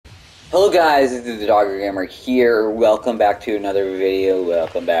Hello guys, this is the Dogger Gamer here. Welcome back to another video.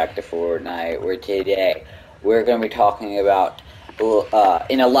 Welcome back to Fortnite. Where today we're going to be talking about,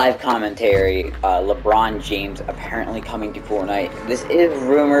 in a live commentary, LeBron James apparently coming to Fortnite. This is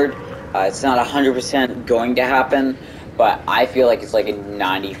rumored. It's not 100% going to happen, but I feel like it's like a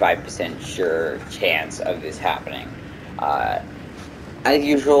 95% sure chance of this happening. As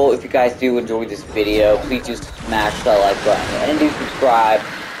usual, if you guys do enjoy this video, please just smash that like button and do subscribe.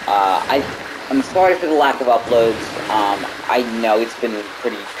 I'm sorry for the lack of uploads. I know it's been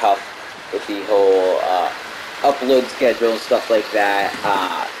pretty tough with the whole upload schedule and stuff like that.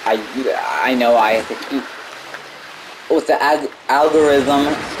 I know I have to keep with the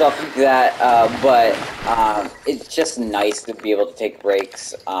algorithm stuff like that, but it's just nice to be able to take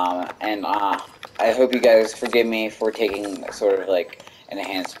breaks. And I hope you guys forgive me for taking sort of like an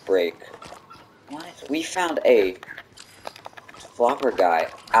enhanced break. What? We found a flopper guy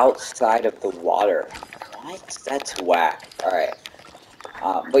outside of the water. What? That's whack. Alright.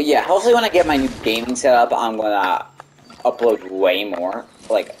 But yeah, hopefully when I get my new gaming setup, I'm gonna upload way more.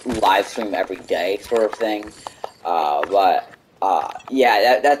 Like, live stream every day sort of thing.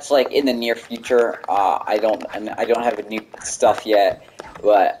 Yeah, that's like in the near future. I don't have any new stuff yet,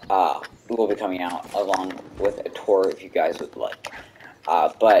 but it will be coming out along with a tour if you guys would like.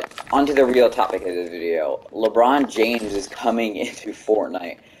 But onto the real topic of the video. LeBron James is coming into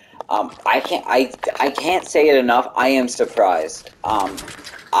Fortnite. I can't say it enough. I am surprised.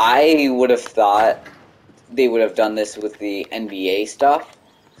 I would have thought they would have done this with the NBA stuff.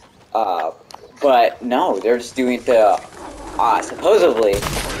 But no, they're just doing it to supposedly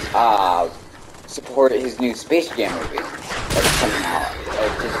support his new Space Jam movie that's coming out.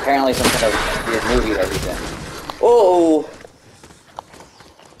 It's just apparently some kind of weird movie that he's in. Oh.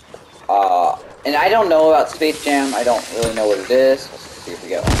 And I don't know about Space Jam. I don't really know what it is. Let's see if we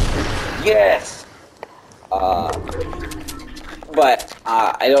get one. Yes! But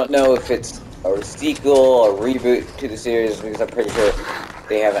I don't know if it's a sequel or reboot to the series because I'm pretty sure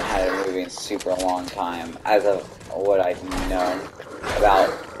they haven't had a movie in a super long time as of what I've known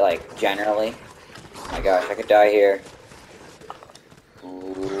about, like, generally. Oh my gosh, I could die here.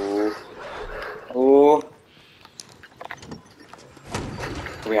 Ooh. Ooh.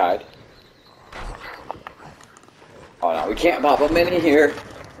 Can we hide? Oh no, we can't pop a mini here.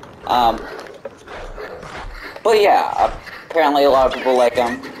 But yeah, apparently a lot of people like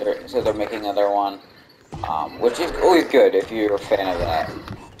them, so they're making another one, which is always good if you're a fan of that.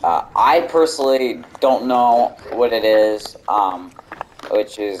 I personally don't know what it is,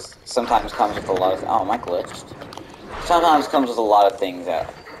 which is sometimes comes with a lot of. Oh, my glitched. Sometimes comes with a lot of things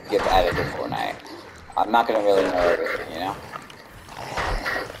that get added to Fortnite. I'm not gonna really know everything, you know.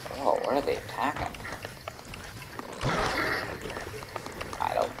 Oh, what are they attacking?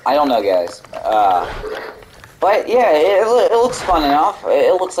 I don't know, guys. But yeah, it looks fun enough.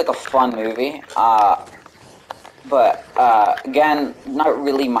 It looks like a fun movie. But again, not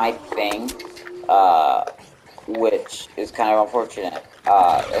really my thing. Which is kind of unfortunate.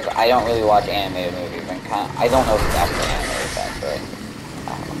 I don't really watch animated movies, and I don't know if it's actually animated, actually.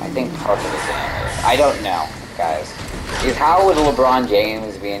 I think parts of it's animated. I don't know, guys. Because how would LeBron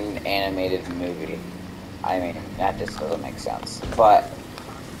James be in an animated movie? I mean, that just doesn't make sense. But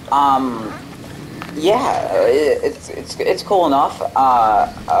yeah, it's cool enough.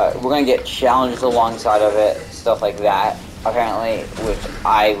 We're gonna get challenges alongside of it, stuff like that. Apparently, which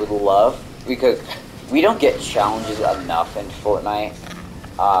I would love because we don't get challenges enough in Fortnite.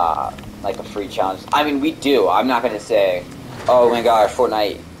 Like a free challenge. I mean, we do. I'm not gonna say, oh my gosh,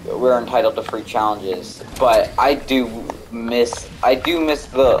 Fortnite, we're entitled to free challenges. But I do miss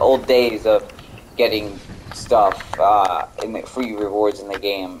the old days of getting stuff in the free rewards in the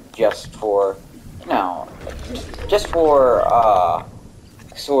game just for, you know, just for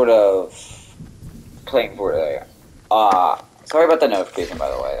sort of playing Fortnite. Sorry about the notification, by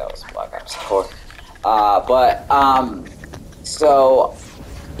the way. That was Black Ops 4. So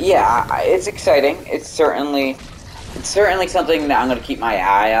yeah, it's exciting. It's certainly something that I'm gonna keep my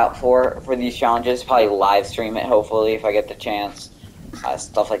eye out for these challenges. Probably live stream it, hopefully, if I get the chance.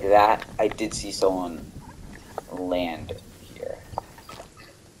 Stuff like that. I did see someone land here.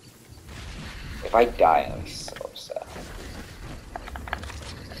 If I die, I'm gonna be so upset.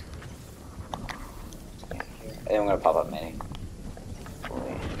 And I'm gonna pop up mini.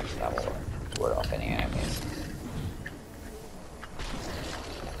 Hopefully that will ward off any enemies.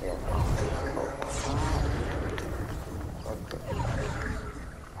 Here.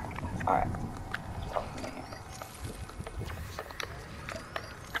 Alright.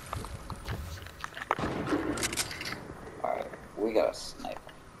 Alright, we got a sniper.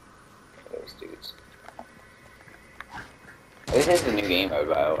 these dudes. This is the new game mode,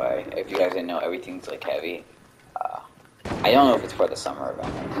 by the way. If you guys didn't know, everything's like heavy. I don't know if it's for the summer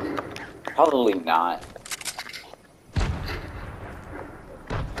event. Probably not.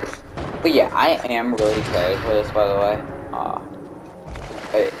 But yeah, I am really excited for this, by the way.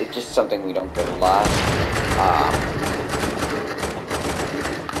 It's just something we don't get a lot.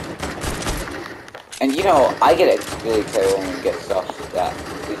 And you know, I get really excited when we get stuff that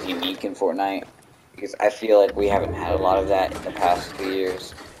is unique in Fortnite, because I feel like we haven't had a lot of that in the past 2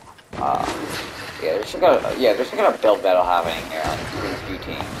 years. Yeah, there's some kind of build battle happening here on these few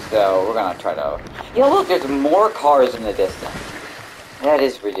teams, so we're gonna try to. Yeah, look, there's more cars in the distance. That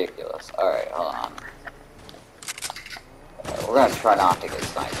is ridiculous. All right, hold on. We're gonna try not to get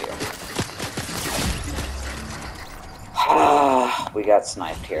sniped here. We got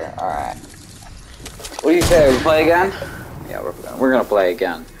sniped here. All right. What do you say? We play again? Yeah, we're gonna play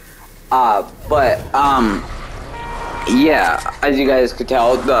again. Yeah, as you guys could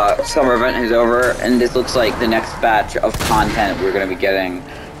tell, the summer event is over, and this looks like the next batch of content we're gonna be getting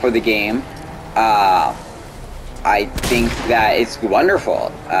for the game. I think that it's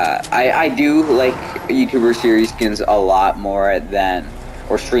wonderful. I do like YouTuber series skins a lot more than,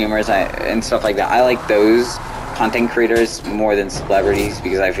 or streamers and stuff like that. I like those content creators more than celebrities,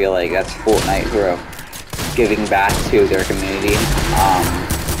 because I feel like that's Fortnite who are giving back to their community.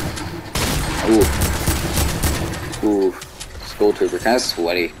 Ooh, Skull Trooper, kind of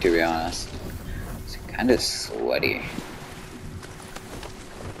sweaty, to be honest. It's kind of sweaty.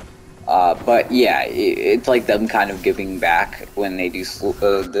 But yeah, it's like them kind of giving back when they do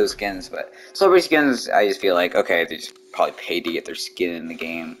those skins. But celebrity skins, I just feel like, okay, they just probably paid to get their skin in the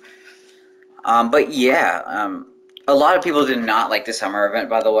game. But yeah, a lot of people did not like the summer event,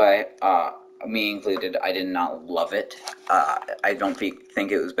 by the way. Me included. I did not love it. I don't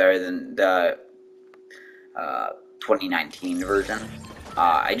think it was better than the 2019 version.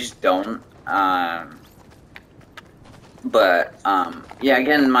 I just don't. Yeah,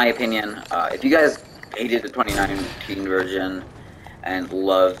 again, in my opinion, if you guys hated the 2019 version and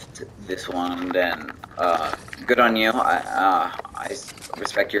loved this one, then good on you. I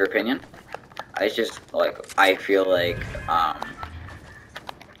respect your opinion. I feel like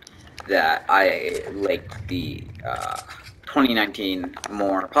that I like the 2019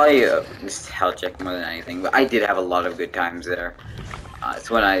 more, probably nostalgic more than anything, but I did have a lot of good times there. It's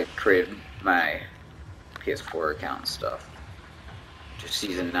when I created my PS4 account and stuff. Just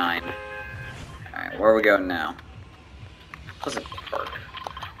Season 9. Alright, where are we going now? Pleasant Park.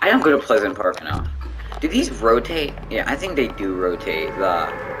 I don't go to Pleasant Park now. Do these rotate? Yeah, I think they do rotate,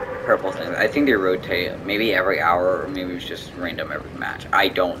 the purple things. I think they rotate maybe every hour, or maybe it's just random every match. I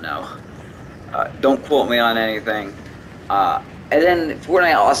don't know. Don't quote me on anything. And then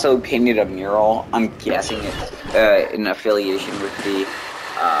Fortnite also painted a mural. I'm guessing it's in affiliation with the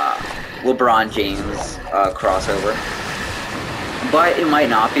LeBron James crossover. But it might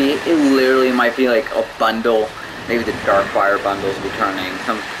not be. It literally might be like a bundle. Maybe the Darkfire bundle's returning.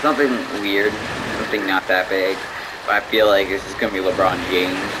 Something weird. Something not that big. But I feel like this is going to be LeBron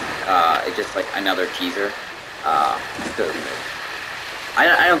James. It's just like another teaser. I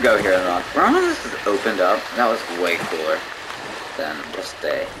don't go here enough. Remember when this was opened up? That was way cooler than just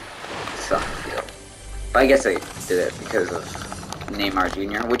a soccer field. But I guess they did it because of Neymar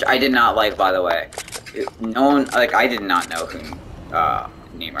Jr., which I did not like, by the way. I did not know who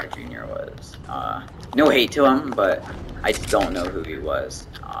Neymar Jr. was. No hate to him, but I just don't know who he was.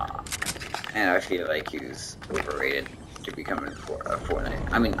 And I feel like he was overrated to become a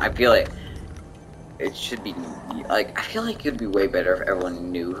Fortnite. I mean, I feel like it should be, like, I feel like it would be way better if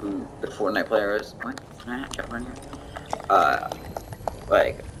everyone knew who the Fortnite player is. What? Can I not jump on here?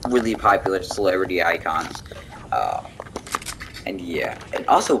 Like, really popular celebrity icons. And yeah. And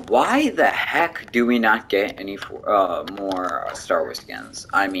also, why the heck do we not get any more Star Wars skins?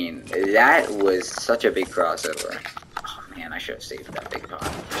 I mean, that was such a big crossover. Oh man, I should have saved that big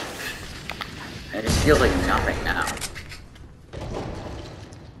pot. It just feels like nothing now.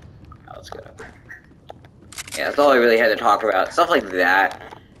 Oh, let's go. Yeah, that's all I really had to talk about. Stuff like that,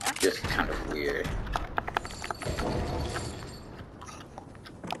 just kind of weird.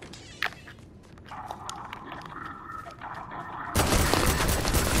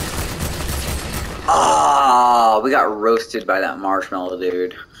 Oh, we got roasted by that marshmallow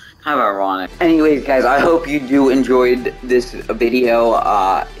dude. Kind of ironic. Anyways, guys, I hope you do enjoyed this video.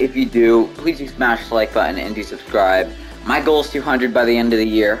 If you do, please do smash the like button and do subscribe. My goal is 200 by the end of the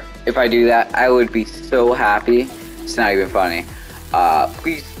year. If I do that, I would be so happy. It's not even funny.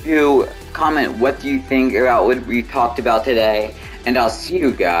 Please do comment what do you think about what we talked about today. And I'll see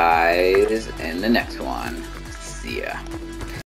you guys in the next one. See ya.